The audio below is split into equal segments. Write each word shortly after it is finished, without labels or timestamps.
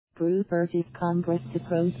group urges Congress to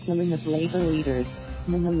probe killing of labor leaders.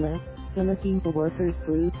 Manila, Philippines. The workers'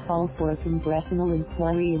 group calls for a congressional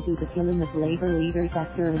inquiry into the killing of labor leaders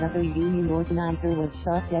after another union organizer was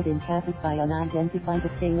shot dead in Cavite by unidentified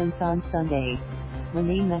assailants on Sunday.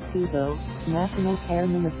 Rene Magtubo, national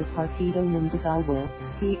chairman of the Partido Manggagawa,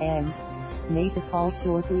 PM, made the call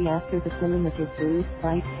shortly after the killing of his group's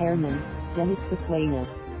vice chairman, Sequeña.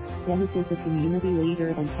 Dennis is a community leader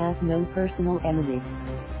and has no personal enemies.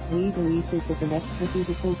 We believe this is an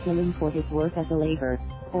extrajudicial killing for his work as a labor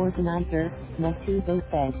organizer, Magtubo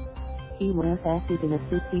said. He was active in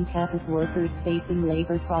assisting Cavite workers facing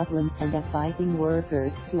labor problems and advising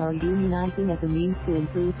workers who are unionizing as a means to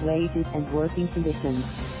improve wages and working conditions.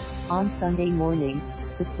 On Sunday morning,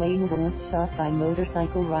 Sequeña was shot by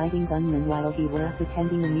motorcycle-riding gunmen while he was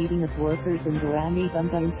attending a meeting of workers in Barangay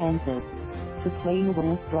Bunga in Tanza. Sequeña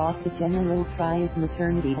was brought to General Trias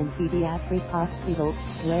Maternity and Pediatric Hospital,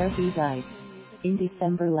 where he died. In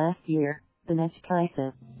December last year, the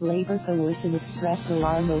Nagkaisa labor coalition expressed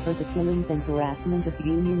alarm over the killings and harassment of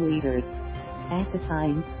union leaders. At the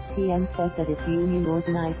time, PM said that its union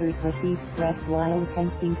organizers received threats while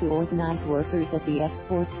attempting to organize workers at the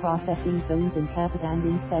export processing zones in Cavite and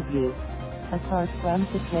in Cebu. Apart from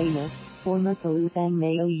Sequeña, former Kilusang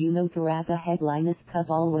Mayo Uno-Caraga head Linus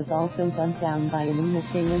Cubol was also gunned down by a known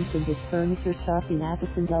assailant in his furniture shop in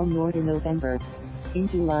Agusan del Norte in November. In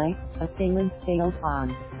July, assailants failed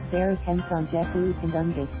on their attempt on Jessilou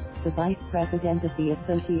Candungod, the vice president of the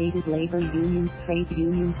Associated Labor Unions Trade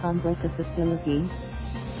Union Congress of the Philippines.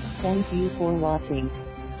 Thank you for watching.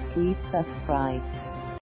 Please subscribe.